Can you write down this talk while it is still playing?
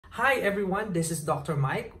Hi everyone, this is Dr.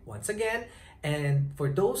 Mike once again, and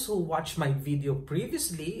for those who watched my video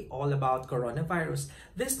previously all about coronavirus,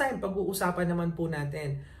 this time pag-uusapan naman po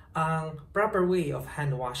natin ang proper way of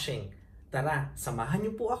hand washing. Tara, samahan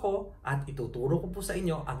niyo po ako at ituturo ko po sa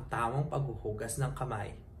inyo ang tamang paghuhugas ng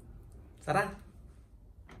kamay. Tara!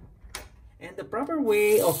 And the proper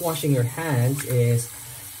way of washing your hands is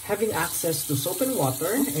having access to soap and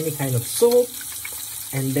water, any kind of soap.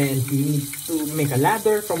 And then you need to make a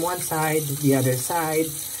lather from one side, the other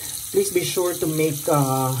side. Please be sure to make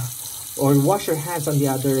or wash your hands on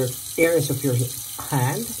the other areas of your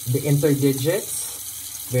hand, the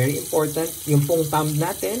interdigits, very important. Yung pong thumb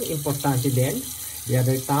natin, importante din. The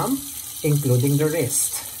other thumb, including the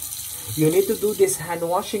wrist. You need to do this hand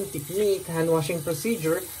washing technique, hand washing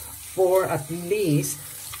procedure for at least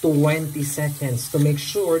 20 seconds to make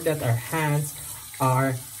sure that our hands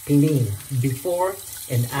are clean before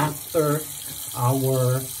and after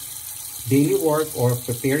our daily work or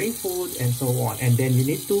preparing food and so on. And then you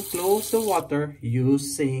need to close the water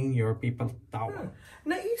using your paper towel.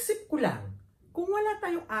 Naisip ko lang, kung wala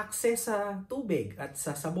tayong access sa tubig at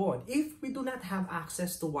sa sabon, if we do not have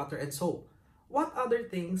access to water and soap, what other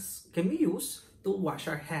things can we use to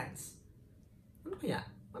wash our hands? Ano kaya?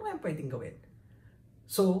 Ano kaya pwedeng gawin?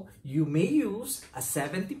 So, you may use a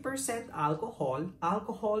 70% alcohol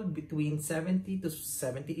between 70 to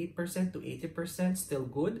 78% to 80% still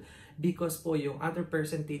good because po yung other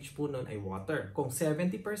percentage po nun ay water. Kung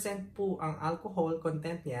 70% po ang alcohol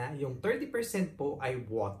content niya, yung 30% po ay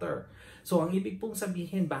water. So, ang ibig pong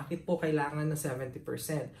sabihin, bakit po kailangan ng 70%?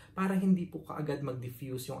 Para hindi po kaagad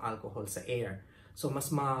mag-diffuse yung alcohol sa air. So,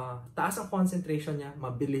 mas mataas ang concentration niya,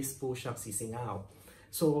 mabilis po siyang sisingaw.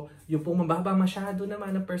 So, yung pong mababa masyado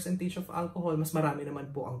naman ang percentage of alcohol, mas marami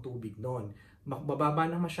naman po ang tubig noon. Mababa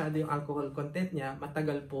na masyado yung alcohol content niya,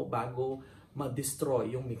 matagal po bago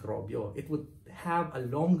ma-destroy yung mikrobyo. It would have a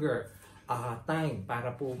longer time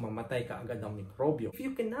para po mamatay kaagad ang mikrobyo. If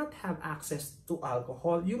you cannot have access to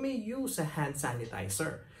alcohol, you may use a hand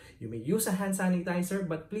sanitizer. You may use a hand sanitizer,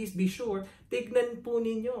 but please be sure, tignan po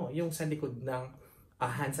ninyo yung sa likod ng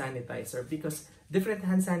hand sanitizer because different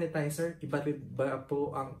hand sanitizer, iba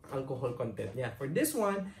po ang alcohol content niya. For this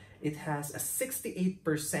one, it has a 68%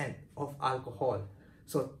 of alcohol.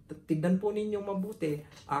 So, tignan po ninyong mabuti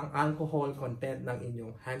ang alcohol content ng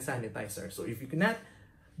inyong hand sanitizer. So, if you cannot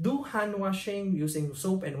do hand washing using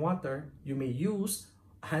soap and water, you may use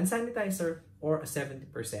hand sanitizer or a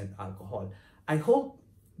 70% alcohol. I hope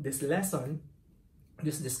this lesson,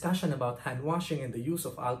 this discussion about hand washing and the use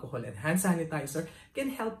of alcohol and hand sanitizer can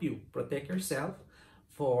help you protect yourself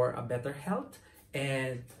for a better health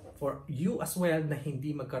and for you as well na hindi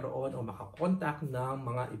magkaroon o makakontakt ng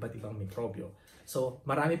mga iba't ibang mikrobyo. So,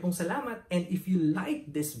 marami pong salamat, and if you like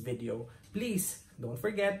this video, please don't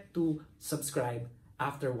forget to subscribe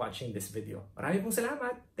after watching this video. Marami pong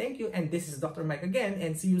salamat. Thank you, and this is Dr. Mike again,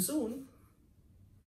 and see you soon.